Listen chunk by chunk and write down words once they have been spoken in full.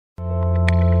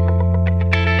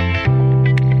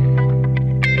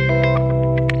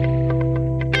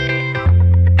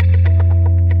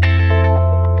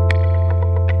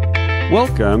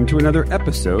Welcome to another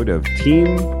episode of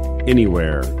Team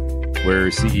Anywhere, where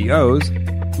CEOs,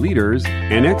 leaders,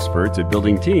 and experts at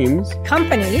building teams,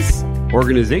 companies,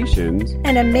 organizations,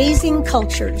 and amazing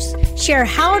cultures share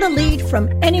how to lead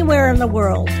from anywhere in the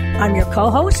world. I'm your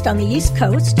co-host on the East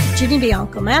Coast, Ginny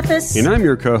Bianco Mathis. And I'm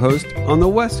your co-host on the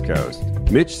West Coast,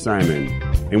 Mitch Simon.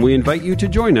 And we invite you to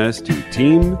join us to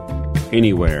Team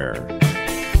Anywhere.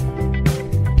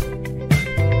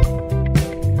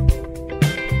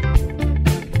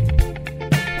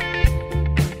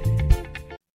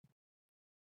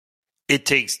 It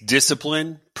takes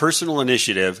discipline, personal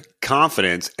initiative,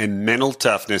 confidence, and mental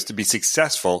toughness to be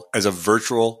successful as a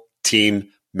virtual team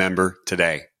member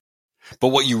today. But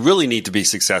what you really need to be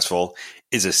successful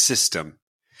is a system.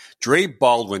 Dre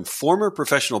Baldwin, former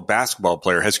professional basketball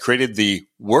player, has created the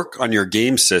Work on Your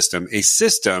Game system, a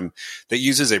system that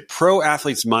uses a pro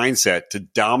athlete's mindset to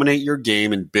dominate your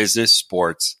game in business,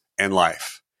 sports, and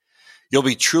life. You'll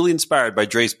be truly inspired by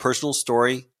Dre's personal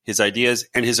story, his ideas,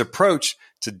 and his approach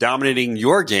to dominating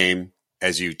your game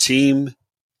as you team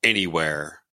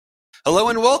anywhere. Hello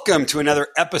and welcome to another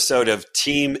episode of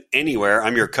Team Anywhere.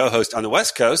 I'm your co-host on the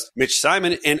West Coast, Mitch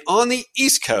Simon, and on the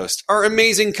East Coast, our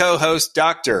amazing co-host,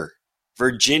 Dr.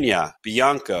 Virginia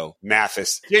Bianco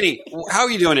Mathis. Jenny, how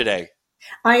are you doing today?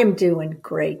 I am doing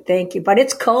great, thank you. But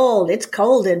it's cold. It's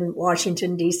cold in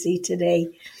Washington, D.C. today.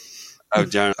 Oh,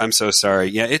 John, I'm so sorry.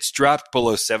 Yeah, it's dropped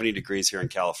below 70 degrees here in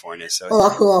California. So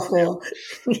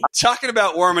talking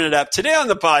about warming it up, today on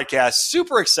the podcast,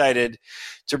 super excited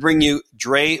to bring you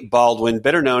Dre Baldwin,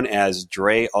 better known as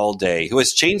Dre All Day, who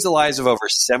has changed the lives of over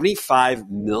 75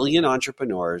 million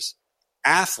entrepreneurs,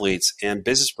 athletes, and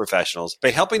business professionals by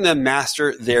helping them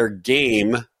master their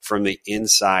game from the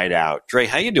inside out. Dre,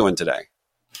 how you doing today?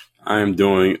 I am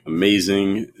doing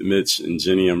amazing, Mitch and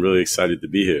Jenny. I'm really excited to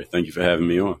be here. Thank you for having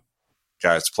me on.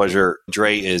 Guys, it's a pleasure.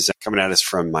 Dre is coming at us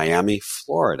from Miami,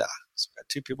 Florida. So we've got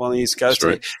two people on the East Coast.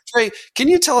 Right. Dre, can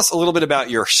you tell us a little bit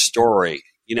about your story?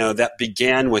 You know, that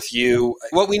began with you.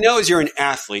 What we know is you're an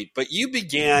athlete, but you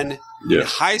began in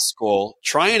high school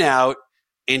trying out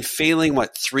and failing,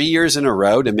 3 years in a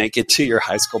row to make it to your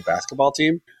high school basketball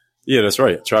team? Yeah, that's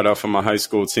right. I tried out for my high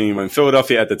school team. In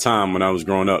Philadelphia at the time when I was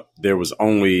growing up, there was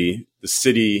only the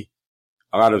city.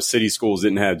 A lot of city schools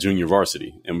didn't have junior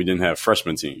varsity, and we didn't have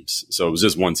freshman teams. So it was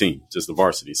just one team, just the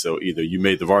varsity. So either you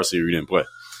made the varsity or you didn't play.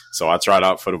 So I tried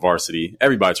out for the varsity.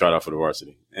 Everybody tried out for the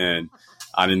varsity. And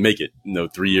I didn't make it,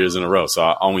 3 years in a row. So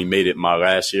I only made it my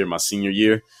last year, my senior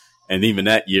year. And even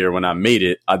that year when I made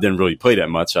it, I didn't really play that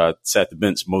much. I sat the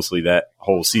bench mostly that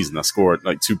whole season. I scored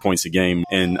 2 points a game.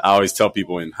 And I always tell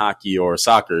people in hockey or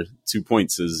soccer, 2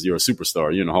 points is you're a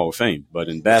superstar. You're in the Hall of Fame. But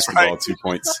in basketball, 2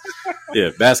 points.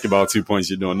 Yeah, basketball, 2 points,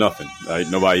 you're doing nothing. Right?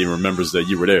 Nobody even remembers that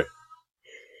you were there.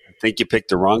 I think you picked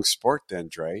the wrong sport then,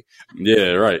 Dre.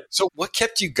 Yeah, right. So what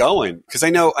kept you going? Because I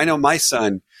know my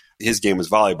son, his game was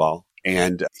volleyball.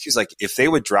 And he's like, if they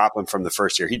would drop him from the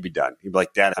first year, he'd be done. He'd be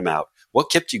like, Dad, I'm out.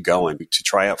 What kept you going to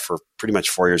try out for pretty much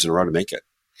 4 years in a row to make it?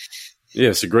 Yeah,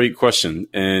 it's a great question.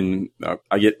 And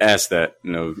I get asked that,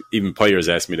 even players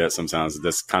ask me that sometimes.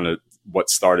 That's kind of what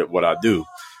started what I do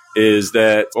is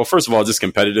that, well, first of all, just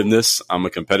competitiveness. I'm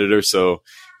a competitor. So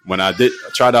when I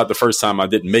tried out the first time, I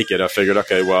didn't make it. I figured,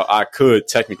 okay, well, I could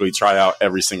technically try out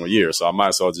every single year. So I might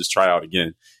as well just try out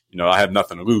again. I have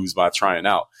nothing to lose by trying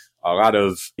out. A lot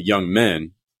of young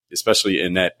men, especially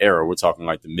in that era, we're talking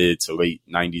like the mid to late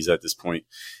 90s at this point.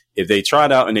 If they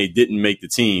tried out and they didn't make the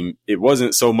team, it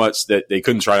wasn't so much that they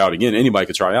couldn't try out again. Anybody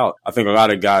could try out. I think a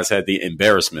lot of guys had the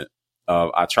embarrassment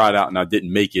of I tried out and I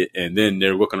didn't make it. And then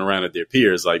they're looking around at their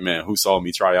peers like, man, who saw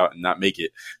me try out and not make it?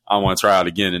 I want to try out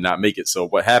again and not make it. So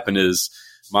what happened is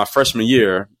my freshman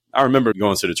year, I remember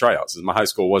going to the tryouts. My high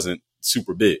school wasn't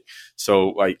super big.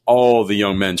 So all the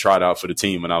young men tried out for the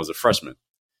team when I was a freshman.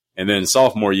 And then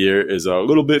sophomore year is a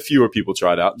little bit fewer people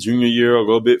tried out. Junior year, a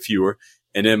little bit fewer.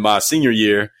 And then my senior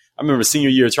year, I remember senior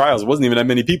year trials, wasn't even that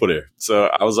many people there. So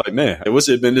I was like, man, I wish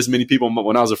it had been this many people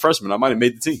when I was a freshman. I might have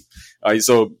made the team.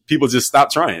 So people just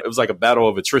stopped trying. It was like a battle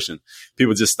of attrition.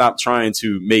 People just stopped trying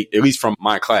to make, at least from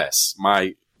my class,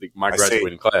 my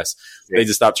graduating class, they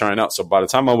just stopped trying out. So by the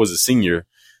time I was a senior,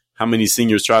 how many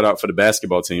seniors tried out for the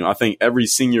basketball team? I think every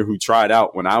senior who tried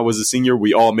out when I was a senior,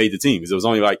 we all made the team because there was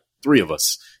only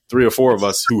 3 or 4 of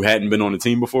us who hadn't been on the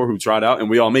team before who tried out, and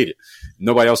we all made it.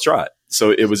 Nobody else tried.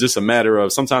 So it was just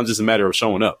sometimes just a matter of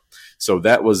showing up. So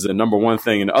that was the number one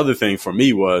thing. And the other thing for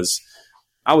me was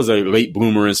I was a late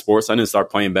bloomer in sports. I didn't start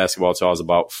playing basketball until I was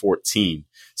about 14.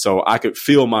 So I could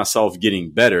feel myself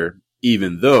getting better,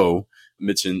 even though,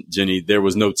 Mitch and Jenny, there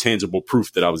was no tangible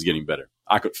proof that I was getting better.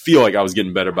 I could feel like I was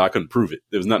getting better, but I couldn't prove it.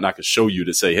 There was nothing I could show you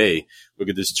to say, hey, look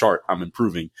at this chart, I'm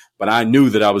improving. But I knew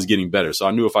that I was getting better. So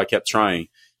I knew if I kept trying,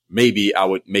 maybe I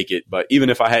would make it. But even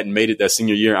if I hadn't made it that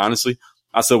senior year, honestly,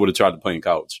 I still would have tried to play in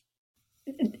college.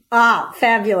 Ah,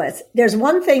 fabulous. There's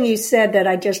one thing you said that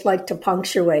I just like to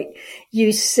punctuate.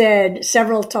 You said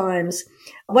several times,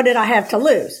 what did I have to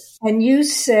lose? And you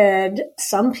said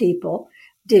some people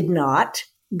did not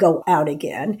go out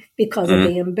again because of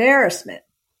the embarrassment.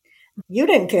 You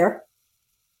didn't care.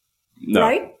 No.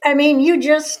 Right? I mean, you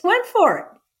just went for it.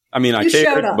 I mean, I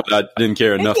cared, but I didn't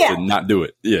care enough to not do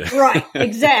it. Yeah. Right.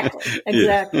 Exactly.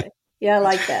 Exactly. Yeah, I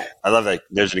like that. I love that.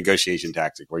 There's a negotiation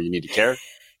tactic where you need to care,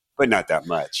 but not that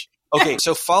much. Okay,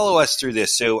 so follow us through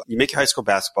this. So you make your high school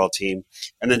basketball team,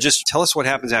 and then just tell us what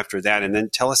happens after that, and then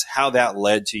tell us how that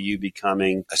led to you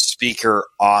becoming a speaker,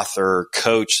 author,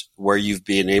 coach, where you've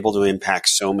been able to impact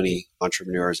so many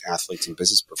entrepreneurs, athletes, and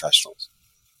business professionals.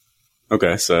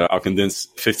 Okay, so I'll condense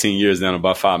 15 years down to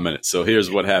about 5 minutes. So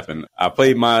here's what happened. I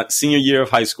played my senior year of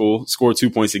high school, scored 2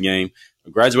 points a game. I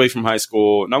graduated from high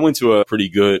school, and I went to a pretty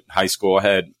good high school. I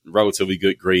had relatively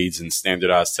good grades and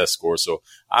standardized test scores. So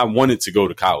I wanted to go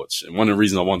to college. And one of the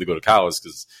reasons I wanted to go to college is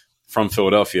because from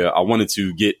Philadelphia, I wanted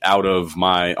to get out of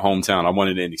my hometown. I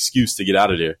wanted an excuse to get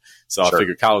out of there. So I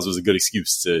figured college was a good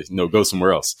excuse to, go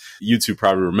somewhere else. You two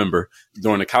probably remember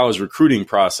during the college recruiting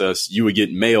process, you would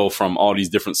get mail from all these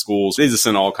different schools. They just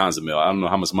send all kinds of mail. I don't know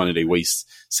how much money they waste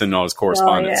sending all this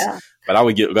correspondence. Oh, yeah. But I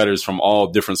would get letters from all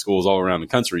different schools all around the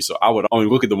country. So I would only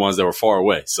look at the ones that were far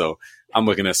away. So I'm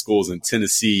looking at schools in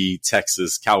Tennessee,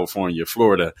 Texas, California,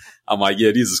 Florida. I'm like,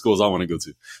 yeah, these are schools I want to go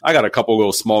to. I got a couple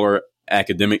little smaller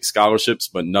academic scholarships,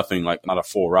 but nothing like not a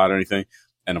full ride or anything.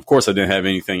 And of course, I didn't have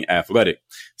anything athletic.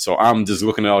 So I'm just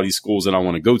looking at all these schools that I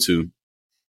want to go to.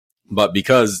 But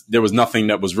because there was nothing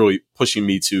that was really pushing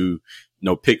me to,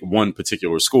 pick one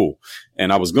particular school.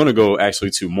 And I was going to go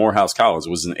actually to Morehouse College. It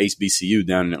was an HBCU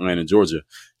down in Atlanta, Georgia.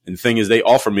 And the thing is, they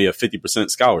offered me a 50%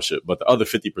 scholarship, but the other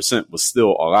 50% was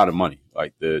still a lot of money.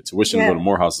 Like the tuition to go to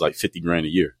Morehouse is like $50,000 a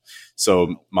year.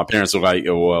 So my parents were like,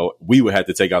 well, we would have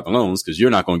to take out the loans because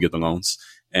you're not going to get the loans.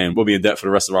 And we'll be in debt for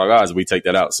the rest of our lives if we take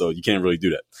that out. So you can't really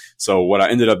do that. So what I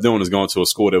ended up doing is going to a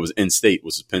school that was in-state,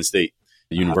 which is Penn State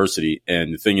University.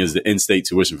 And the thing is, the in-state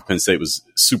tuition for Penn State was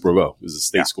super low. It was a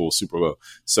state school, super low.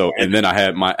 So, and then I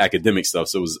had my academic stuff.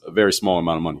 So it was a very small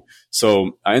amount of money.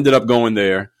 So I ended up going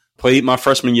there, played my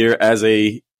freshman year as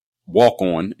a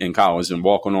walk-on in college, and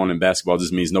walking on in basketball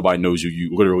just means nobody knows you.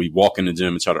 You literally walk in the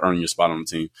gym and try to earn your spot on the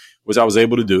team, which I was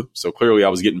able to do. So clearly I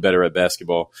was getting better at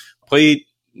basketball. Played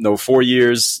 4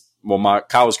 years, my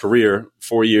college career,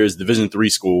 4 years, Division III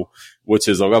school, which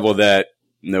is a level that,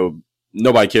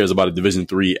 nobody cares about a Division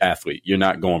III athlete. You're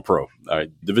not going pro. All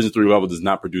right? Division III level does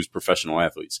not produce professional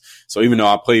athletes. So even though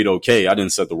I played okay, I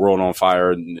didn't set the world on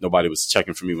fire. Nobody was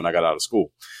checking for me when I got out of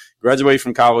school. Graduated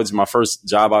from college. My first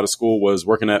job out of school was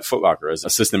working at Foot Locker as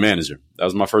assistant manager. That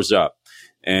was my first job.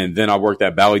 And then I worked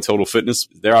at Bally Total Fitness.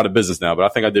 They're out of business now, but I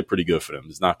think I did pretty good for them.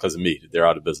 It's not because of me. They're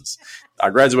out of business.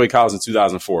 I graduated college in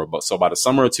 2004. So by the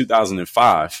summer of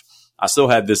 2005, I still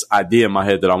had this idea in my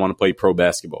head that I want to play pro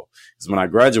basketball. Because when I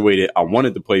graduated, I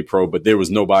wanted to play pro, but there was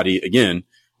nobody's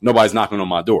knocking on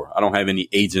my door. I don't have any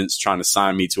agents trying to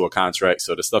sign me to a contract.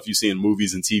 So the stuff you see in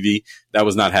movies and TV, that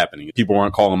was not happening. People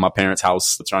weren't calling my parents'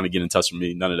 house trying to get in touch with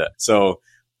me. None of that. So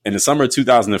in the summer of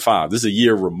 2005, this is a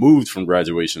year removed from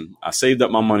graduation, I saved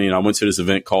up my money and I went to this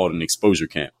event called an exposure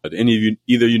camp. But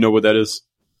either you know what that is?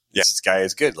 Yes, this guy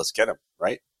is good. Let's get him,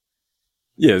 right?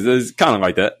 Yeah, it's kind of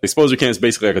like that. Exposure camp is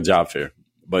basically like a job fair,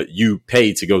 but you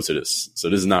pay to go to this. So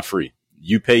this is not free.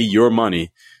 You pay your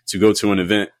money to go to an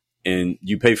event and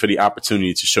you pay for the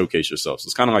opportunity to showcase yourself. So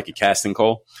it's kind of like a casting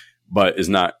call, but it's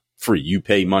not free. You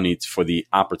pay money for the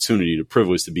opportunity, the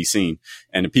privilege to be seen.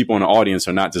 And the people in the audience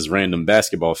are not just random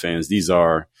basketball fans. These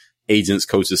are agents,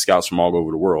 coaches, scouts from all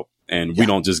over the world. And we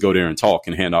don't just go there and talk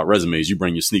and hand out resumes. You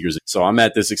bring your sneakers in. So I'm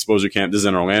at this exposure camp. This is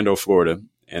in Orlando, Florida.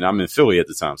 And I'm in Philly at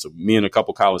the time. So me and a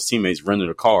couple college teammates rented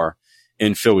a car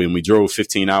in Philly, and we drove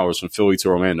 15 hours from Philly to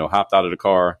Orlando, hopped out of the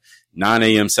car 9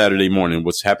 a.m. Saturday morning,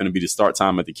 which happened to be the start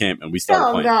time at the camp, and we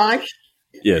started playing. Oh, gosh.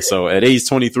 Yeah, so at age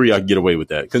 23, I could get away with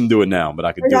that. Couldn't do it now, but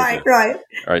I could do it then. Right.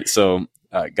 All right, so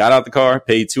I got out the car,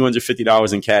 paid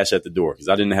 $250 in cash at the door because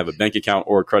I didn't have a bank account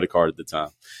or a credit card at the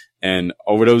time. And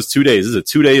over those 2 days, this is a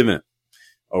 2-day event.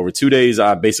 Over 2 days,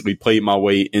 I basically played my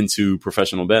way into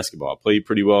professional basketball. I played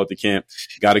pretty well at the camp,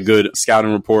 got a good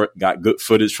scouting report, got good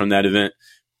footage from that event,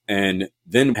 and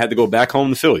then had to go back home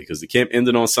to Philly because the camp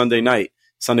ended on Sunday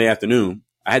afternoon.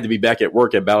 I had to be back at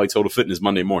work at Bally Total Fitness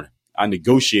Monday morning. I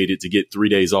negotiated to get 3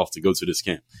 days off to go to this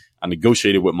camp. I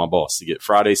negotiated with my boss to get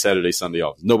Friday, Saturday, Sunday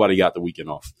off. Nobody got the weekend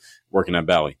off working at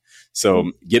Bally.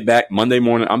 So get back Monday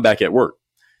morning, I'm back at work.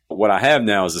 What I have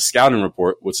now is a scouting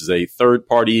report, which is a third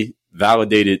party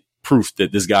validated proof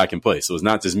that this guy can play. So it's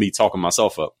not just me talking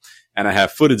myself up. And I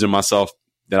have footage of myself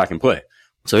that I can play.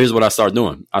 So here's what I start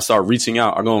doing. I start reaching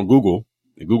out. I go on Google.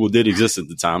 Google did exist at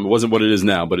the time. It wasn't what it is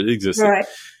now, but it existed. Right.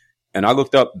 And I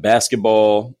looked up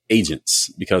basketball agents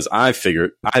because I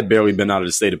figured I had barely been out of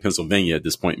the state of Pennsylvania at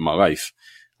this point in my life.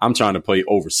 I'm trying to play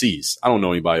overseas. I don't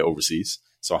know anybody overseas.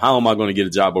 So how am I going to get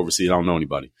a job overseas? I don't know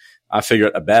anybody. I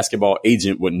figured a basketball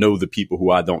agent would know the people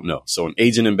who I don't know. So an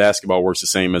agent in basketball works the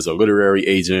same as a literary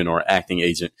agent or acting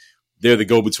agent. They're the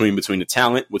go-between between the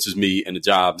talent, which is me, and the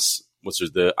jobs, which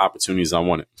is the opportunities I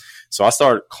wanted. So I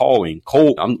started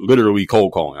I'm literally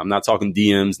cold calling. I'm not talking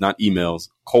DMs, not emails,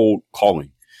 cold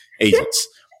calling agents.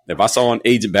 If I saw an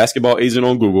basketball agent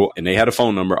on Google and they had a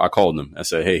phone number, I called them. I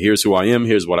said, hey, here's who I am.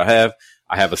 Here's what I have.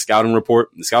 I have a scouting report.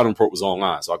 The scouting report was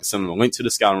online, so I could send them a link to the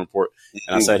scouting report.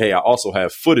 And I said, hey, I also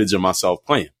have footage of myself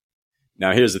playing.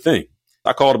 Now, here's the thing.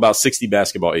 I called about 60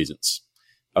 basketball agents.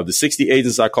 Of the 60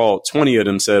 agents I called, 20 of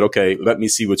them said, okay, let me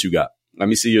see what you got. Let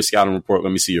me see your scouting report.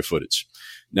 Let me see your footage.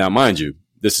 Now, mind you,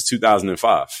 this is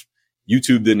 2005.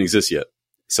 YouTube didn't exist yet.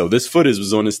 So this footage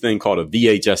was on this thing called a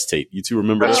VHS tape. You two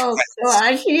remember this? Oh,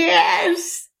 gosh,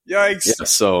 yes. Yikes. Yeah,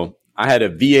 so I had a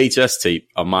VHS tape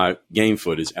of my game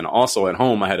footage. And also at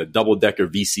home, I had a double-decker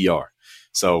VCR.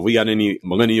 So we got any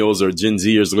millennials or Gen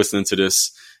Zers listening to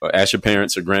this, ask your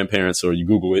parents or grandparents, or you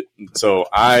Google it. So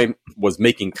I was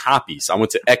making copies. I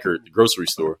went to Eckerd, the grocery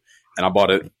store, and I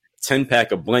bought a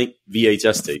 10-pack of blank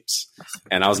VHS tapes.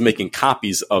 And I was making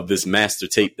copies of this master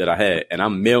tape that I had. And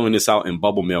I'm mailing this out in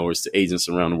bubble mailers to agents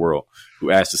around the world who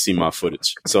asked to see my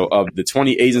footage. So of the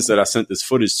 20 agents that I sent this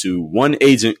footage to, one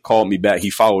agent called me back.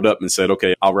 He followed up and said,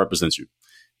 okay, I'll represent you.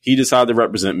 He decided to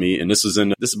represent me. And this is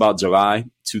about July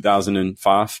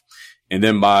 2005. And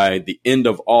then by the end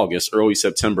of August, early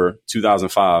September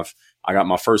 2005, I got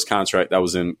my first contract. That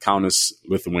was in Kaunas,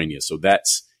 Lithuania. So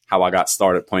that's how I got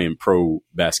started playing pro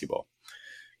basketball.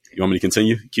 You want me to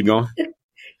continue? Keep going?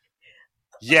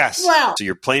 Yes. Wow. So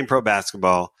you're playing pro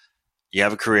basketball. You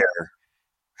have a career.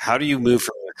 How do you move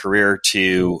from a career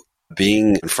to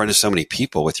being in front of so many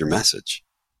people with your message?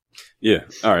 Yeah.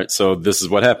 All right. So this is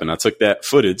what happened. I took that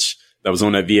footage that was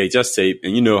on that VHS tape,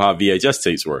 and you know how VHS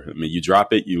tapes work. I mean, you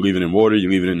drop it, you leave it in water, you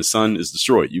leave it in the sun, it's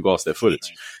destroyed. You lost that footage.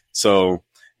 Right. So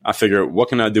I figured, what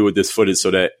can I do with this footage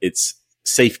so that it's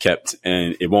safe kept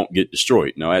and it won't get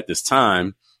destroyed? Now, at this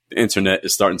time, the internet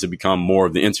is starting to become more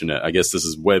of the internet. I guess this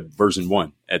is web version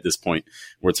 1 at this point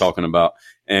we're talking about.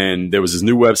 And there was this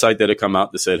new website that had come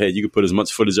out that said, hey, you can put as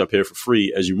much footage up here for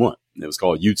free as you want. And it was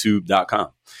called youtube.com.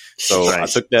 So I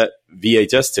took that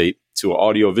VHS tape to an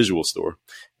audio visual store,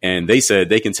 and they said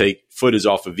they can take footage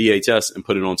off of VHS and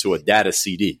put it onto a data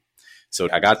CD. So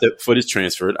I got the footage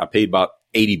transferred. I paid about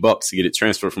 $80 to get it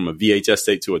transferred from a VHS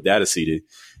tape to a data CD.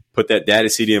 Put that data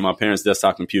CD in my parents'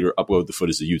 desktop computer, upload the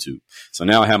footage to YouTube. So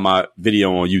now I have my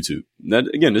video on YouTube. Now,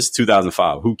 again, this is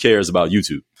 2005. Who cares about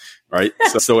YouTube, right?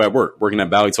 So still at work, working at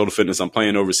Bally Total Fitness. I'm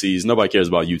playing overseas. Nobody cares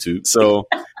about YouTube. So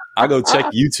I go check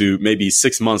YouTube maybe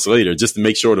 6 months later just to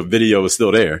make sure the video is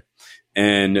still there.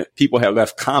 And people had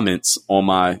left comments on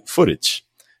my footage.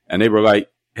 And they were like,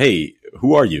 hey,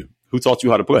 who are you? Who taught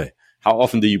you how to play? How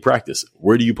often do you practice?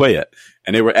 Where do you play at?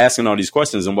 And they were asking all these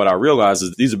questions. And what I realized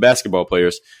is these are basketball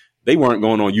players. They weren't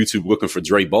going on YouTube looking for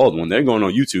Dre Baldwin. They're going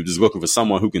on YouTube just looking for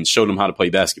someone who can show them how to play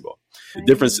basketball. The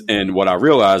difference in what I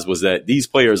realized was that these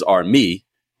players are me.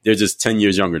 They're just 10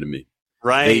 years younger than me.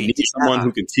 Right. They need someone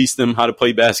who can teach them how to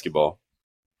play basketball.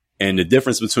 And the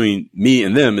difference between me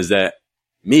and them is that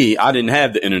I didn't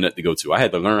have the internet to go to. I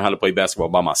had to learn how to play basketball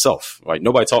by myself. Like,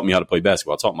 nobody taught me how to play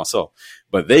basketball. I taught myself.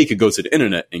 But they could go to the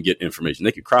internet and get information.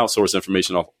 They could crowdsource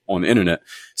information off on the internet.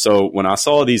 So when I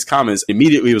saw these comments,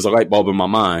 immediately it was a light bulb in my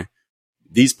mind.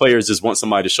 These players just want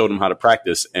somebody to show them how to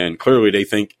practice. And clearly they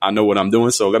think I know what I'm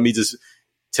doing. So let me just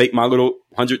take my little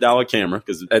 $100 camera.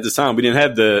 Because at this time, we didn't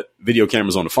have the video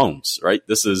cameras on the phones, right?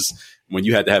 This is when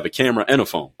you had to have a camera and a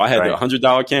phone. I had the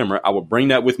 $100 camera. I would bring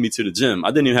that with me to the gym.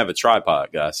 I didn't even have a tripod,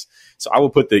 guys. So I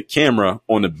would put the camera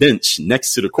on the bench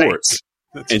next to the courts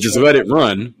and just let it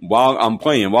run while I'm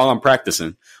playing, while I'm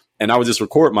practicing. And I would just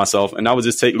record myself, and I would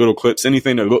just take little clips,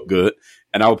 anything that looked good,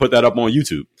 and I would put that up on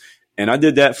YouTube. And I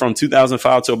did that from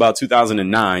 2005 to about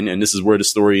 2009. And this is where the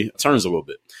story turns a little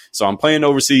bit. So I'm playing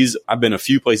overseas. I've been a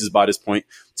few places by this point.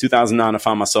 2009, I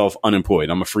found myself unemployed.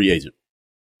 I'm a free agent.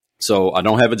 So I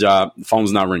don't have a job. The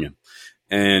phone's not ringing.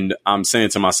 And I'm saying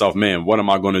to myself, man, what am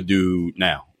I going to do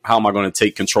now? how am I going to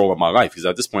take control of my life? Because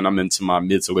at this point, I'm into my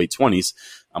mid to late 20s.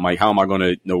 I'm like, how am I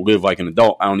going to live like an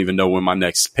adult? I don't even know when my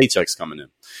next paycheck's coming in.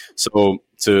 So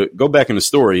to go back in the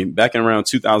story, back in around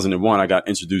 2001, I got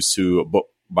introduced to a book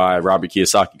by Robert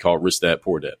Kiyosaki called Rich Dad,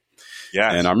 Poor Dad.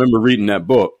 Yes. And I remember reading that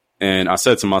book, and I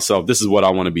said to myself, this is what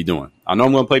I want to be doing. I know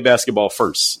I'm going to play basketball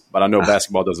first, but I know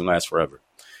basketball doesn't last forever.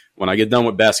 When I get done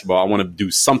with basketball, I want to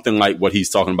do something like what he's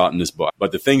talking about in this book.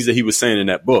 But the things that he was saying in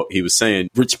that book, he was saying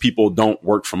rich people don't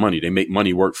work for money. They make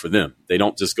money work for them. They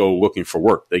don't just go looking for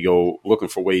work. They go looking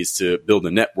for ways to build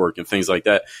a network and things like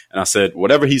that. And I said,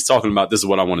 whatever he's talking about, this is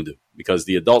what I want to do. Because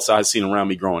the adults I had seen around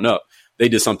me growing up, they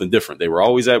did something different. They were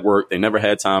always at work. They never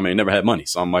had time. They never had money.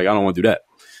 So I'm like, I don't want to do that.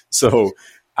 So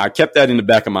I kept that in the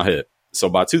back of my head. So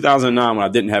by 2009, when I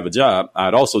didn't have a job, I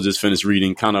had also just finished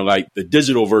reading kind of like the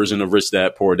digital version of Rich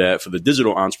Dad, Poor Dad. For the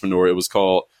digital entrepreneur, it was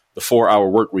called The 4-Hour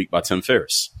Workweek by Tim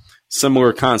Ferriss.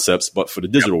 Similar concepts, but for the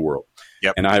digital world.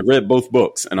 Yep. And I had read both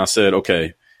books, and I said,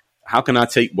 okay, how can I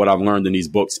take what I've learned in these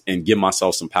books and give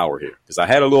myself some power here? Because I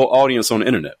had a little audience on the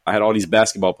internet. I had all these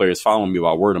basketball players following me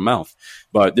by word of mouth,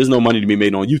 but there's no money to be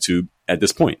made on YouTube at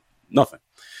this point. Nothing.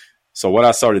 So what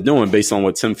I started doing based on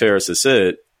what Tim Ferriss has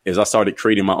said is I started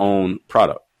creating my own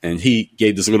product. And he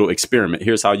gave this little experiment.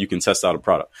 Here's how you can test out a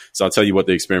product. So I'll tell you what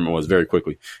the experiment was very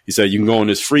quickly. He said, you can go on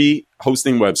this free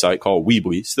hosting website called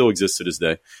Weebly, still exists to this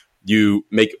day. You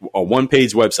make a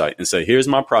one-page website and say, here's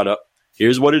my product.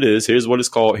 Here's what it is. Here's what it's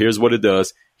called. Here's what it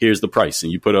does. Here's the price.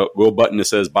 And you put a little button that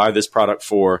says, buy this product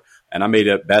for, and I made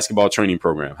a basketball training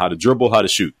program, how to dribble, how to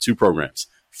shoot, 2 programs,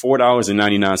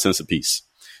 $4.99 a piece.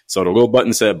 So the little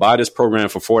button said, buy this program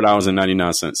for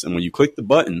 $4.99. And when you click the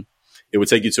button, it would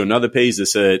take you to another page that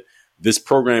said, this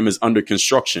program is under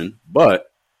construction, but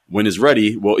when it's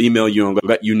ready, we'll email you and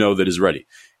let you know that it's ready.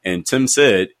 And Tim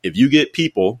said, if you get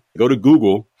people, go to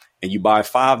Google and you buy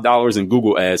 $5 in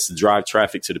Google ads to drive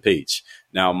traffic to the page.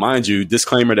 Now, mind you,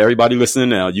 disclaimer to everybody listening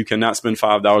now, you cannot spend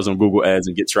 $5 on Google ads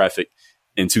and get traffic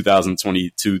in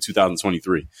 2022,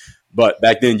 2023. But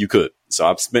back then you could. So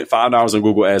I've spent $5 on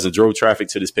Google ads and drove traffic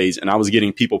to this page, and I was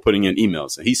getting people putting in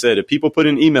emails. And he said, if people put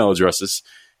in email addresses,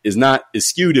 is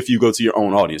skewed if you go to your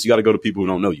own audience. You got to go to people who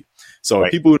don't know you. So right.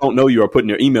 If people who don't know you are putting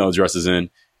their email addresses in,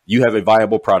 you have a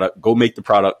viable product. Go make the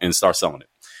product and start selling it.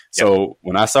 Yep. So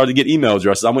when I started to get email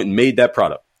addresses, I went and made that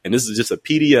product. And this is just a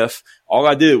PDF. All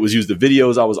I did was use the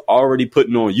videos I was already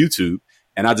putting on YouTube,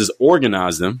 and I just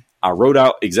organized them. I wrote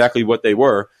out exactly what they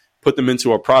were, put them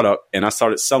into a product, and I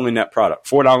started selling that product,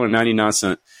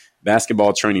 $4.99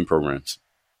 basketball training programs.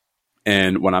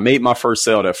 And when I made my first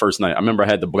sale that first night, I remember I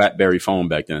had the BlackBerry phone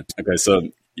back then. Okay, so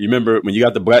you remember when you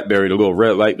got the BlackBerry, the little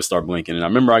red light would start blinking. And I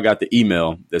remember I got the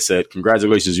email that said,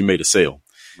 congratulations, you made a sale.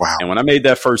 Wow. And when I made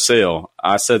that first sale,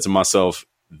 I said to myself,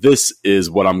 this is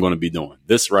what I'm going to be doing.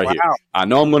 This right here. I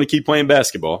know I'm going to keep playing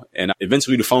basketball. And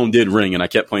eventually the phone did ring and I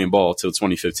kept playing ball till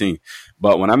 2015.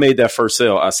 But when I made that first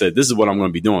sale, I said, this is what I'm going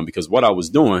to be doing, because what I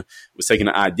was doing was taking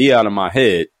an idea out of my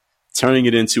head, turning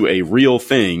it into a real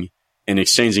thing, and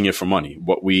exchanging it for money.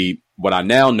 What I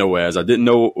now know as, I didn't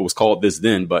know it was called this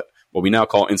then, but what we now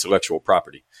call intellectual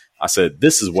property. I said,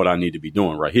 this is what I need to be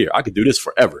doing right here. I could do this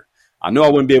forever. I know I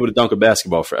wouldn't be able to dunk a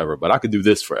basketball forever, but I could do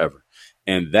this forever.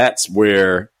 And that's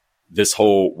where this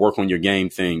whole work on your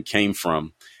game thing came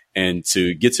from. And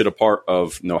to get to the part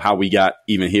of, how we got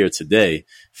even here today,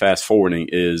 fast forwarding,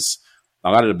 is a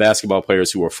lot of the basketball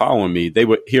players who were following me, they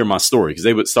would hear my story because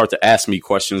they would start to ask me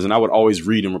questions, and I would always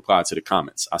read and reply to the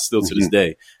comments. I still, to this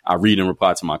day, I read and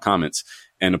reply to my comments.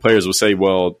 And the players would say,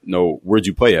 well, no, where'd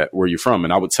you play at? Where are you from?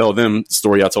 And I would tell them the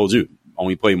story I told you.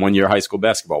 Only played 1 year of high school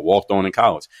basketball, walked on in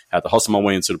college, had to hustle my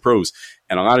way into the pros.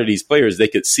 And a lot of these players, they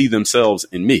could see themselves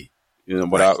in me.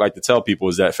 What I like to tell people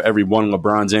is that for every one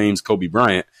LeBron James, Kobe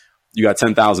Bryant, you got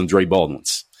 10,000 Dre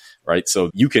Baldwins. Right. So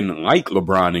you can like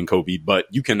LeBron and Kobe, but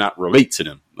you cannot relate to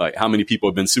them. Like, how many people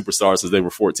have been superstars since they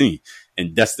were 14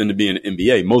 and destined to be in the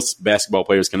NBA? Most basketball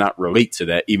players cannot relate to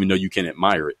that, even though you can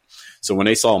admire it. So when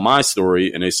they saw my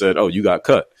story and they said, oh, you got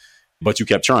cut, but you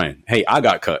kept trying. Hey, I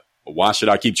got cut. Why should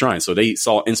I keep trying? So they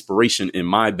saw inspiration in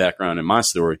my background and my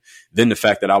story. Then the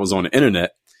fact that I was on the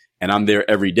internet and I'm there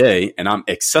every day and I'm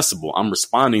accessible. I'm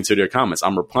responding to their comments.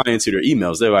 I'm replying to their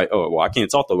emails. They're like, oh, well, I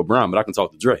can't talk to LeBron, but I can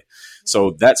talk to Dre.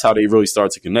 So that's how they really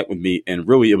started to connect with me. And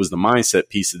really, it was the mindset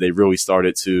piece that they really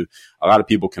started to, a lot of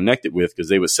people connected with, because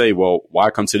they would say, well, why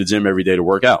come to the gym every day to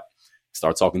work out?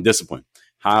 Start talking discipline.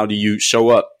 How do you show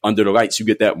up under the lights? You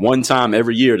get that one time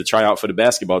every year to try out for the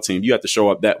basketball team. You have to show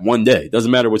up that one day.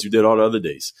 Doesn't matter what you did all the other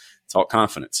days. Talk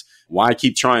confidence. Why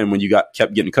keep trying when you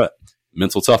kept getting cut?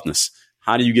 Mental toughness.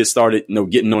 how do you get started,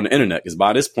 getting on the internet? Because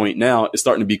by this point now, it's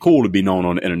starting to be cool to be known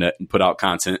on the internet and put out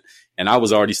content. And I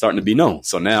was already starting to be known.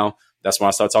 So now that's when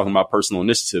I started talking about personal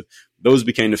initiative. Those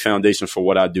became the foundation for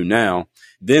what I do now.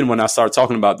 Then when I started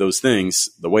talking about those things,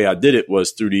 the way I did it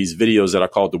was through these videos that I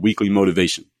called the weekly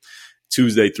motivation.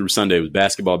 Tuesday through Sunday was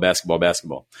basketball.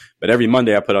 But every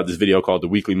Monday I put out this video called the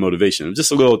weekly motivation. It was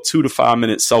just a little 2 to 5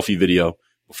 minute selfie video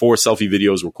before selfie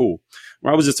videos were cool,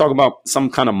 where I was just talking about some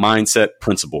kind of mindset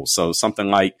principles. So something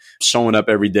like showing up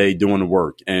every day, doing the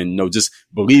work, and just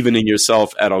believing in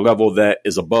yourself at a level that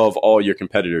is above all your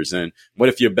competitors. And what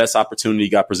if your best opportunity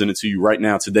got presented to you right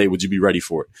now today? Would you be ready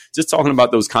for it? Just talking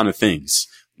about those kind of things.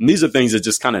 And these are things that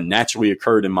just kind of naturally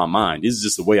occurred in my mind. This is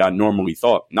just the way I normally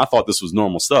thought. And I thought this was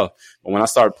normal stuff. But when I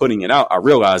started putting it out, I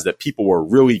realized that people were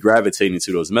really gravitating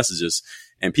to those messages.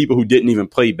 And people who didn't even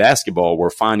play basketball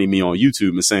were finding me on YouTube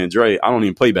and saying, Dre, I don't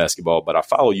even play basketball, but I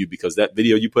follow you because that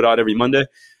video you put out every Monday,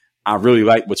 I really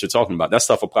like what you're talking about. That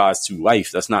stuff applies to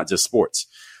life. That's not just sports.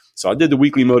 So I did the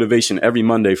weekly motivation every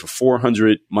Monday for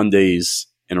 400 Mondays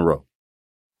in a row.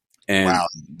 And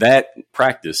that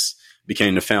practice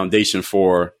became the foundation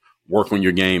for work on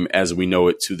your game as we know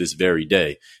it to this very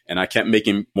day. And I kept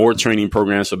making more training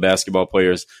programs for basketball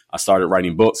players. I started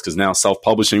writing books because now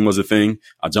self-publishing was a thing.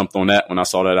 I jumped on that when I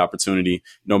saw that opportunity,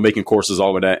 making courses,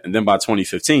 all of that. And then by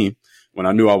 2015, when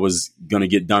I knew I was going to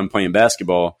get done playing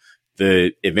basketball,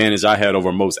 the advantage I had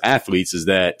over most athletes is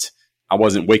that I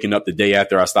wasn't waking up the day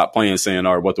after I stopped playing saying,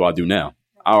 all right, what do I do now?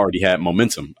 I already had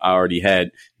momentum. I already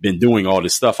had been doing all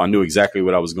this stuff. I knew exactly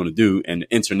what I was going to do. And the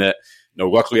internet,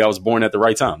 luckily I was born at the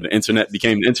right time. The internet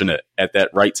became the internet at that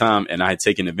right time, and I had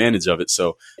taken advantage of it.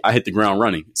 So I hit the ground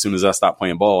running as soon as I stopped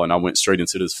playing ball, and I went straight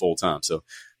into this full time. So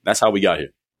that's how we got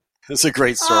here. That's a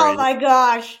great story. Oh my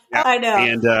gosh. Yeah. I know.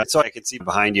 And so I can see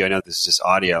behind you, I know this is just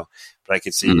audio, but I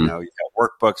can see, you've got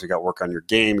workbooks, you got work on your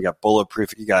game, you got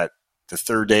bulletproof, you got the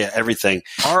third day, everything.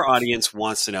 Our audience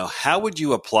wants to know, how would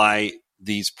you apply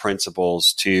these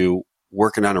principles to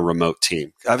working on a remote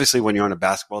team? Obviously, when you're on a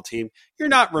basketball team, you're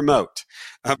not remote.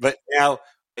 But now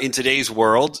in today's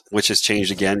world, which has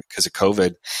changed again because of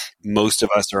COVID, most of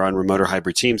us are on remote or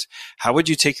hybrid teams. How would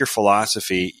you take your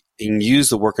philosophy and use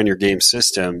the work on your game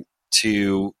system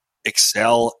to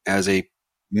excel as a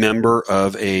member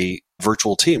of a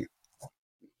virtual team?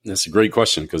 That's a great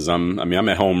question because I'm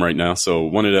at home right now. So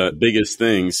one of the biggest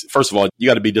things, first of all, you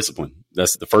got to be disciplined.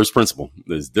 That's the first principle.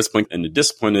 There's discipline. And the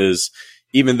discipline is,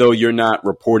 even though you're not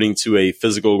reporting to a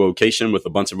physical location with a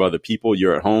bunch of other people,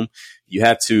 you're at home, you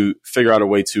have to figure out a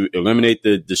way to eliminate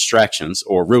the distractions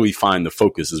or really find the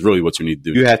focus is really what you need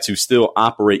to do. You have to still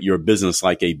operate your business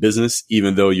like a business,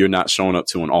 even though you're not showing up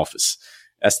to an office.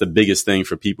 That's the biggest thing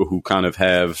for people who kind of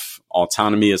have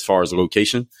autonomy as far as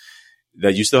location,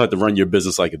 that you still have to run your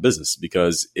business like a business.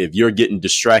 Because if you're getting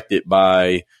distracted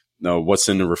by what's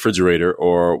in the refrigerator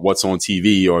or what's on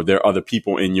TV, or there are other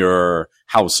people in your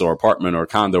house or apartment or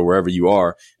condo, wherever you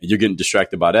are, and you're getting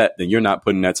distracted by that, then you're not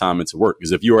putting that time into work.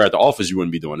 Because if you were at the office, you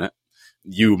wouldn't be doing that.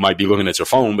 You might be looking at your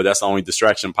phone, but that's the only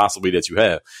distraction possibly that you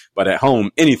have. But at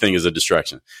home, anything is a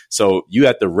distraction. So you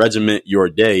have to regiment your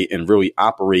day and really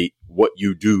operate what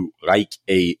you do like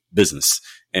a business.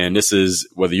 And this is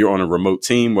whether you're on a remote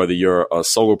team, whether you're a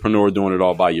solopreneur doing it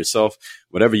all by yourself,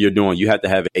 whatever you're doing, you have to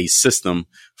have a system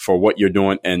for what you're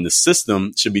doing. And the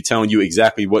system should be telling you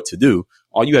exactly what to do.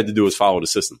 All you have to do is follow the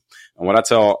system. And what I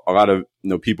tell a lot of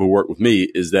people who work with me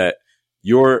is that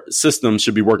your system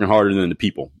should be working harder than the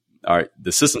people. All right.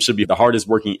 The system should be the hardest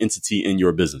working entity in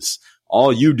your business.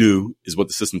 All you do is what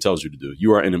the system tells you to do.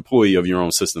 You are an employee of your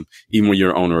own system, even when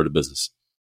you're an owner of the business.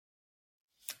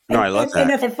 No, I love that.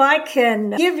 And if I can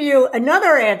give you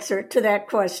another answer to that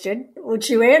question, which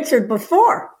you answered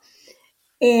before,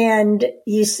 and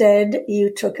you said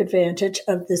you took advantage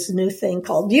of this new thing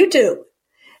called YouTube,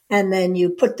 and then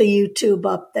you put the YouTube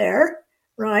up there,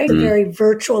 right? A very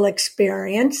virtual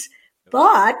experience,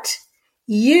 but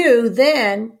you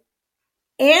then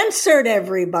answered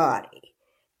everybody.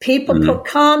 People put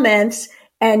comments,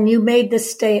 and you made the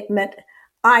statement,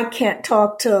 I can't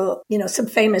talk to, some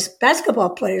famous basketball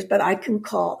players, but I can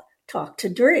talk to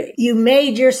Dre. You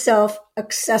made yourself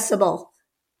accessible.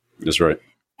 That's right.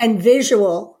 And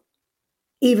visual,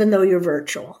 even though you're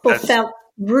virtual. People felt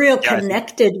real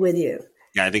connected with you.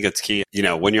 Yeah, I think that's key.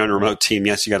 When you're on a remote team,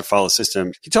 yes, you got to follow the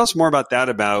system. Can you tell us more about that,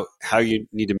 about how you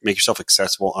need to make yourself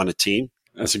accessible on a team?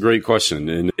 That's a great question.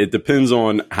 And it depends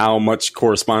on how much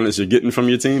correspondence you're getting from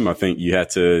your team. I think you have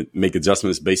to make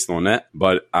adjustments based on that.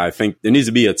 But I think there needs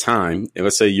to be a time.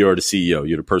 Let's say you're the CEO,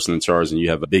 you're the person in charge, and you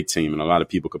have a big team, and a lot of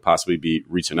people could possibly be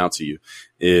reaching out to you.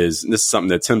 This is something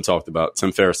that Tim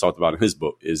Ferriss talked about in his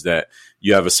book, is that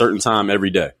you have a certain time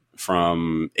every day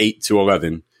from 8 to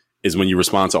 11 is when you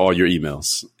respond to all your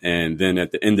emails. And then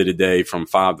at the end of the day, from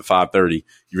 5 to 5:30,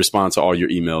 you respond to all your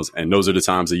emails. And those are the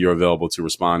times that you're available to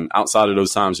respond. Outside of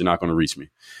those times, you're not going to reach me.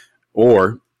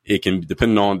 Or it can,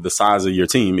 depending on the size of your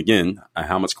team, again,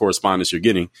 how much correspondence you're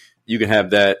getting, you can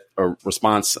have that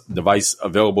response device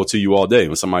available to you all day.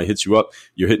 When somebody hits you up,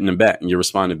 you're hitting them back and you're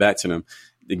responding back to them.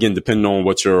 Again, depending on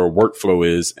what your workflow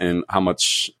is and how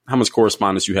much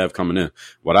correspondence you have coming in.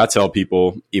 What I tell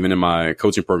people, even in my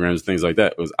coaching programs and things like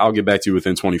that, is I'll get back to you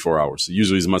within 24 hours.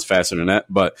 Usually it's much faster than that,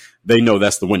 but they know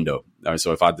that's the window. All right,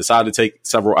 so if I decide to take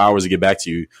several hours to get back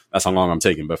to you, that's how long I'm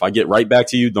taking. But if I get right back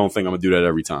to you, don't think I'm going to do that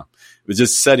every time. It's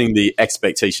just setting the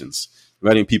expectations,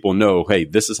 letting people know, hey,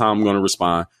 this is how I'm going to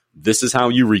respond. This is how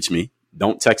you reach me.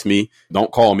 Don't text me.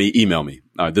 Don't call me. Email me.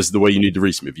 This is the way you need to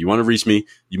reach me. If you want to reach me,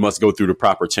 you must go through the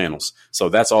proper channels. So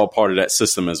that's all part of that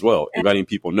system as well. Letting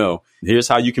people know, here's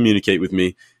how you communicate with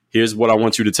me. Here's what I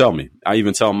want you to tell me. I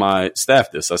even tell my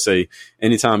staff this. I say,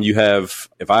 anytime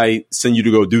if I send you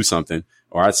to go do something,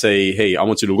 or I say, hey, I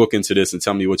want you to look into this and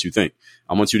tell me what you think.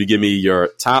 I want you to give me your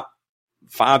top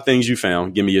 5 things you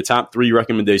found. Give me your top 3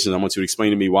 recommendations. I want you to explain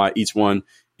to me why each one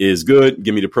is good.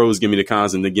 Give me the pros, give me the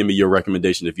cons, and then give me your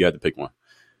recommendation if you had to pick one.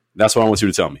 That's what I want you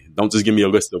to tell me. Don't just give me a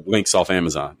list of links off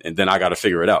Amazon and then I got to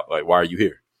figure it out. Like, why are you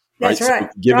here? That's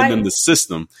right. So giving them the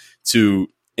system to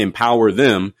empower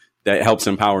them, that helps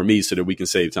empower me so that we can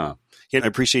save time. Yeah, I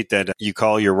appreciate that you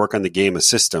call your work on the game a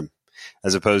system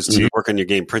as opposed to work on your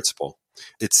game principle.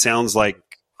 It sounds like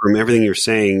from everything you're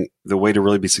saying, the way to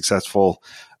really be successful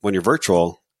when you're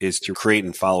virtual is to create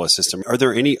and follow a system. Are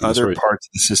there any other parts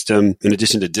of the system, in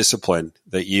addition to discipline,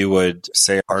 that you would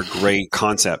say are great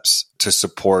concepts to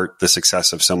support the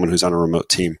success of someone who's on a remote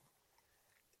team?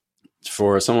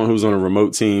 For someone who's on a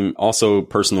remote team, also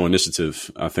personal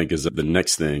initiative, I think, is the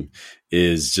next thing,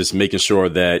 is just making sure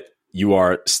that you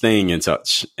are staying in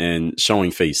touch and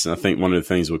showing face. And I think one of the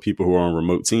things with people who are on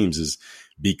remote teams is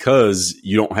because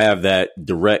you don't have that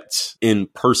direct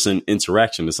in-person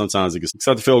interaction, that sometimes it can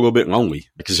start to feel a little bit lonely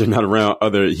because you're not around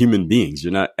other human beings.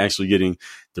 You're not actually getting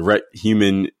direct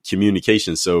human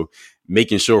communication. So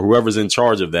making sure whoever's in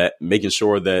charge of that, making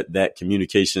sure that that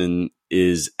communication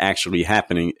is actually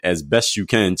happening as best you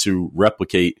can to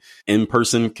replicate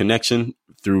in-person connection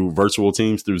through virtual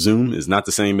teams, through Zoom, is not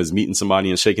the same as meeting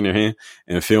somebody and shaking their hand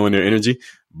and feeling their energy,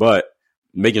 but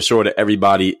making sure that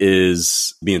everybody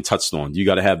is being touched on. You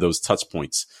got to have those touch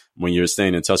points when you're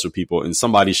staying in touch with people, and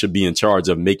somebody should be in charge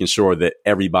of making sure that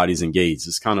everybody's engaged.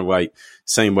 It's kind of like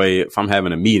same way if I'm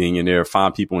having a meeting and there are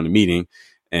 5 people in the meeting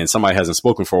and somebody hasn't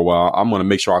spoken for a while, I'm going to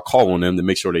make sure I call on them to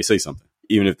make sure they say something.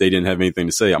 Even if they didn't have anything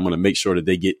to say, I'm going to make sure that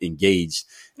they get engaged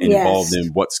and involved in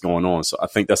what's going on. So I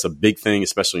think that's a big thing,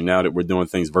 especially now that we're doing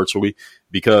things virtually,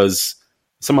 because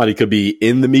somebody could be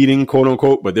in the meeting, quote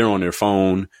unquote, but they're on their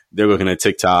phone, they're looking at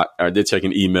TikTok, or they're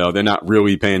checking email. They're not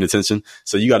really paying attention.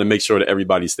 So you got to make sure that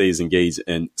everybody stays engaged,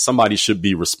 and somebody should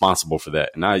be responsible for that.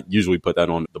 And I usually put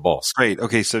that on the boss. Great.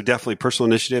 Okay. So definitely personal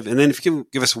initiative. And then if you can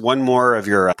give us one more of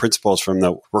your principles from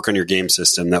the work on your game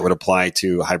system that would apply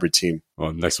to a hybrid team.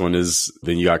 Well, next one is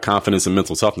then you got confidence and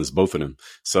mental toughness, both of them.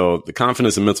 So the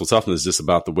confidence and mental toughness is just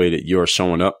about the way that you're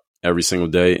showing up every single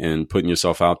day and putting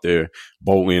yourself out there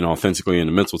boldly and authentically. And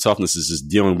the mental toughness is just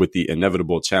dealing with the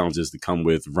inevitable challenges that come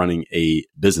with running a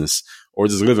business or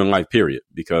just living life, period.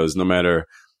 Because no matter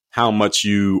how much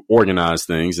you organize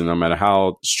things and no matter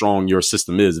how strong your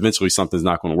system is, eventually something's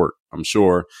not going to work. I'm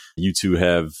sure you two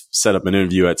have set up an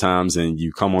interview at times and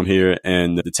you come on here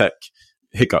and the tech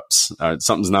hiccups. All right,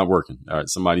 something's not working. All right,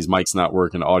 somebody's mic's not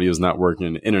working, the audio's not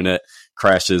working, the internet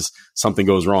crashes, something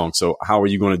goes wrong. So how are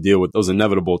you going to deal with those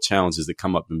inevitable challenges that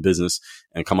come up in business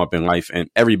and come up in life? And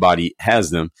everybody has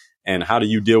them. And how do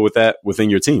you deal with that within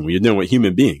your team? When you're dealing with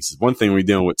human beings, it's one thing when you're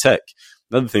dealing with tech.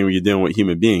 Another thing when you're dealing with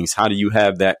human beings, how do you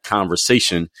have that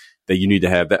conversation that you need to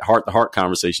have, that heart-to-heart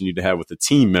conversation you need to have with a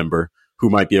team member who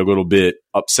might be a little bit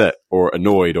upset or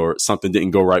annoyed or something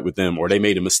didn't go right with them or they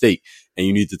made a mistake and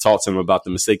you need to talk to them about the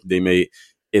mistake that they made.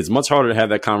 It's much harder to have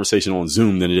that conversation on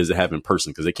Zoom than it is to have in person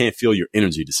because they can't feel your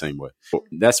energy the same way.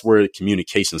 That's where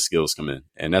communication skills come in.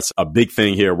 And that's a big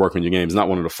thing here at Work on Your Game. It's not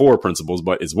one of the 4 principles,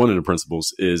 but it's one of the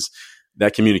principles is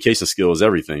that communication skill is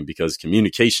everything, because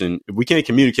communication, if we can't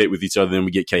communicate with each other, then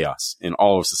we get chaos in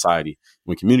all of society.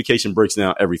 When communication breaks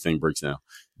down, everything breaks down.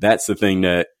 That's the thing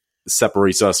that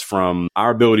separates us from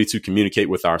our ability to communicate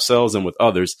with ourselves and with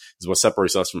others is what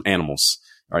separates us from animals.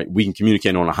 All right. We can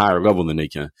communicate on a higher level than they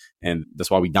can. And that's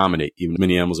why we dominate. Even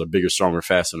many animals are bigger, stronger,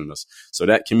 faster than us. So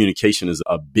that communication is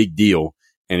a big deal.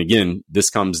 And again, this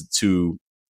comes to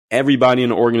everybody in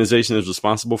the organization is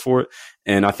responsible for it.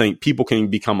 And I think people can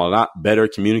become a lot better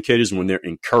communicators when they're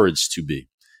encouraged to be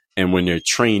and when they're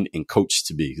trained and coached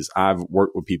to be. Because I've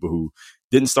worked with people who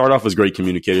didn't start off as great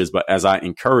communicators, but as I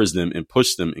encouraged them and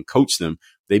pushed them and coached them,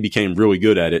 they became really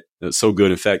good at it. So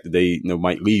good, in fact, that they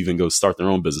might leave and go start their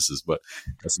own businesses. But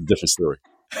that's a different story.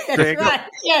 That's right.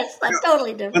 Yes, that's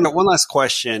totally different. One last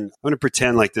question. I'm going to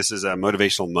pretend like this is a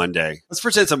Motivational Monday. Let's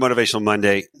pretend it's a Motivational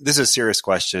Monday. This is a serious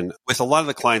question. With a lot of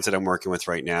the clients that I'm working with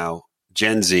right now,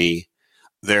 Gen Z,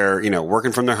 they're,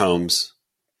 working from their homes.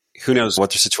 Who knows what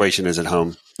their situation is at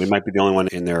home? They might be the only one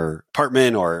in their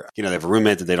apartment, or, they have a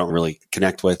roommate that they don't really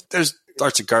connect with. There's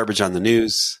lots of garbage on the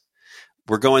news.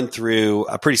 We're going through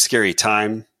a pretty scary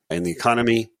time in the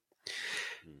economy.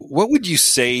 What would you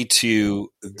say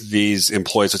to these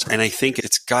employees? And I think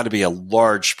it's got to be a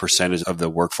large percentage of the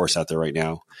workforce out there right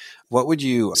now. What would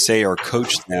you say or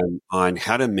coach them on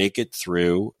how to make it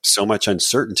through so much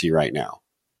uncertainty right now?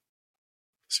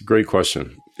 It's a great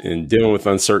question. And dealing with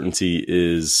uncertainty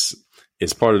is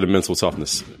part of the mental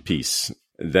toughness piece.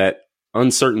 That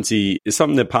uncertainty is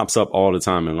something that pops up all the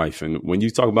time in life. And when you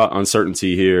talk about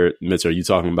uncertainty here, Mitch, are you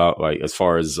talking about as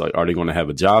far as are they going to have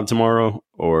a job tomorrow?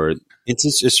 Or it's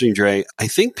interesting, Dre. I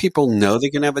think people know they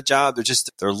can have a job.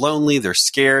 They're lonely. They're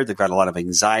scared. They've got a lot of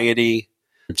anxiety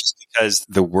just because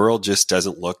the world just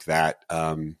doesn't look that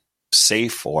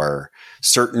safe or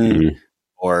certain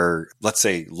or, let's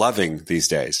say, loving these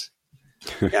days.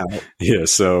 Yeah. Yeah.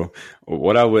 So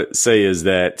what I would say is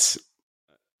that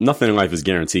nothing in life is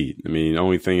guaranteed. I mean, the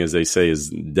only thing, as they say,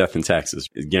 is death and taxes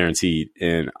is guaranteed.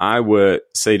 And I would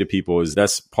say to people is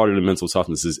that's part of the mental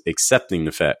toughness, is accepting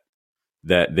the fact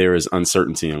that there is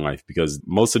uncertainty in life, because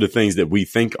most of the things that we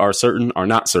think are certain are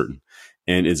not certain.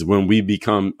 And it's when we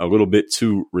become a little bit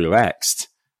too relaxed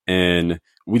and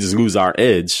we just lose our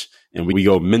edge and we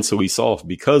go mentally soft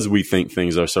because we think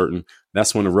things are certain.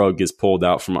 That's when the rug gets pulled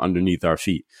out from underneath our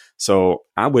feet. So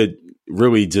I would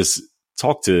really just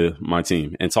talk to my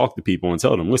team and talk to people and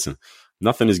tell them, listen,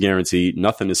 nothing is guaranteed.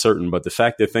 Nothing is certain. But the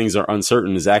fact that things are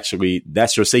uncertain is actually,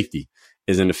 that's your safety,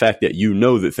 is in the fact that you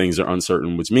know that things are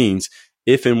uncertain, which means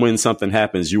if and when something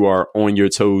happens, you are on your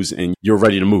toes and you're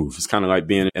ready to move. It's kind of like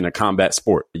being in a combat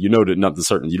sport. You know that nothing's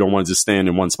certain. You don't want to just stand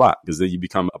in one spot because then you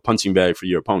become a punching bag for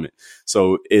your opponent.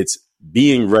 So it's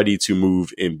being ready to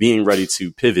move and being ready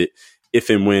to pivot if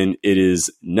and when it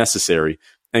is necessary,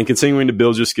 and continuing to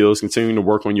build your skills, continuing to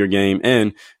work on your game,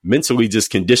 and mentally just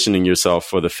conditioning yourself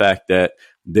for the fact that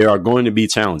there are going to be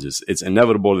challenges. It's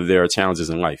inevitable that there are challenges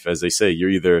in life. As they say, you're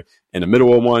either in the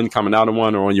middle of one, coming out of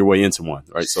one, or on your way into one,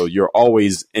 right? So you're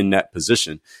always in that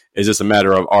position. It's just a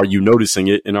matter of, are you noticing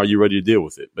it and are you ready to deal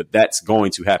with it? But that's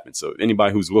going to happen. So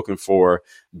anybody who's looking for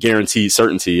guaranteed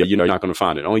certainty, you're not going to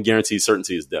find it. Only guaranteed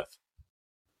certainty is death.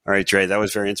 All right, Dre, that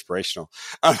was very inspirational.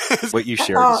 What you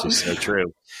shared is just so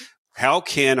true. How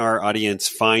can our audience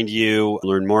find you,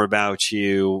 learn more about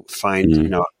you,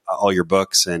 find all your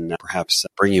books, and perhaps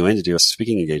bring you in to do a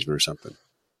speaking engagement or something?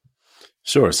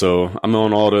 Sure. So I'm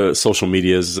on all the social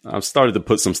medias. I've started to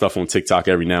put some stuff on TikTok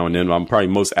every now and then. I'm probably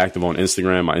most active on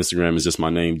Instagram. My Instagram is just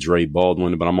my name, Dre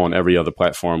Baldwin, but I'm on every other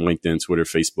platform, LinkedIn, Twitter,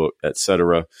 Facebook,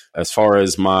 etc. As far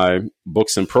as my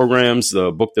books and programs,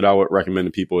 the book that I would recommend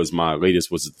to people is my latest,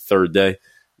 was The Third Day.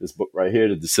 This book right here,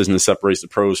 The Decision That Separates the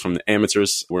Pros from the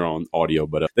Amateurs. We're on audio,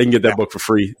 but they can get that book for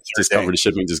free. Just cover the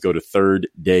shipping. Just go to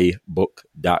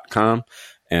thirddaybook.com.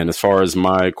 And as far as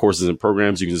my courses and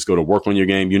programs, you can just go to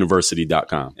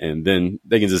workonyourgameuniversity.com. And then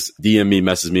they can just DM me,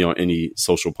 message me on any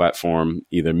social platform.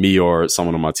 Either me or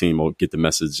someone on my team will get the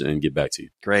message and get back to you.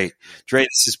 Great. Dre,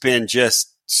 this has been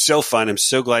just so fun. I'm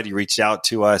so glad you reached out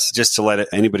to us just to let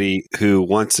anybody who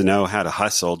wants to know how to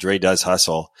hustle. Dre does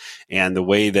hustle. And the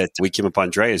way that we came upon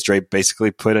Dre is Dre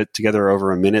basically put it together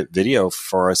over a minute video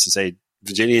for us to say,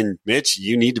 Virginia and Mitch,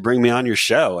 you need to bring me on your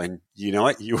show. And you know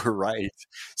what? You were right.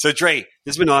 So Dre,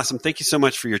 this has been awesome. Thank you so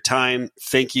much for your time.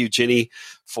 Thank you, Ginny,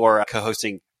 for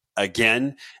co-hosting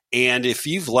again. And if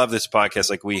you've loved this podcast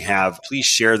like we have, please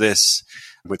share this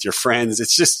with your friends.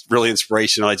 It's just really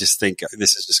inspirational. I just think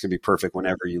this is just going to be perfect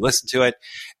whenever you listen to it.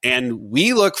 And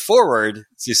we look forward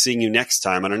to seeing you next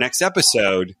time on our next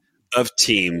episode of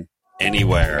Team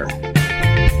Anywhere.